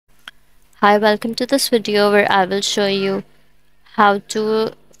Hi, welcome to this video where I will show you how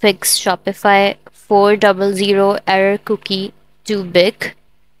to fix Shopify 400 error cookie too big.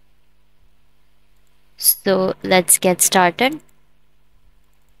 So let's get started.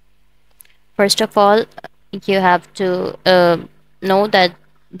 First of all, you have to know that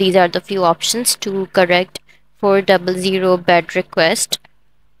these are the few options to correct 400 bad request.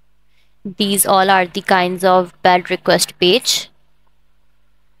 These all are the kinds of bad request page.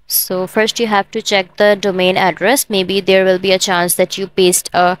 So first you have to check the domain address. Maybe there will be a chance that you paste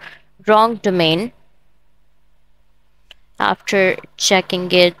a wrong domain. After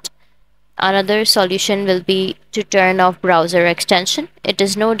checking it, another solution will be to turn off browser extension. It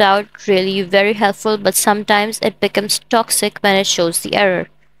is no doubt really very helpful, but sometimes it becomes toxic when it shows the error.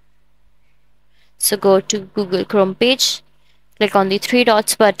 So go to Google Chrome page, click on the three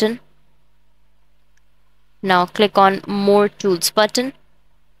dots button. Now click on More Tools button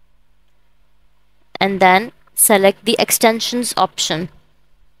and then select the extensions option.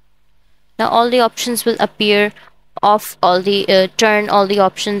 Now all the options will appear off, turn all the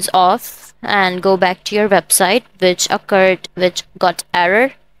options off and go back to your website which got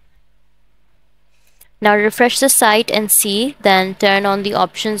error. Now refresh the site and see, then turn on the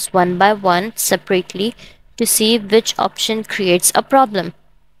options one by one separately to see which option creates a problem.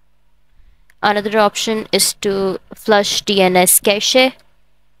 Another option is to flush DNS cache.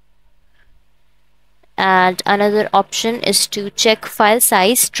 And another option is to check file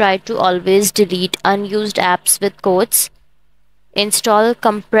size. Try to always delete unused apps with codes. Install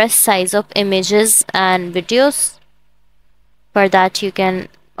compressed size of images and videos. For that you can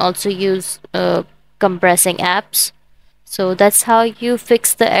also use compressing apps. So that's how you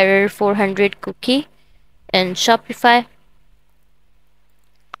fix the error 400 cookie in Shopify.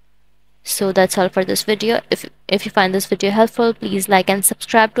 So that's all for this video. If you find this video helpful, please like and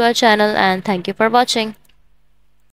subscribe to our channel, and thank you for watching.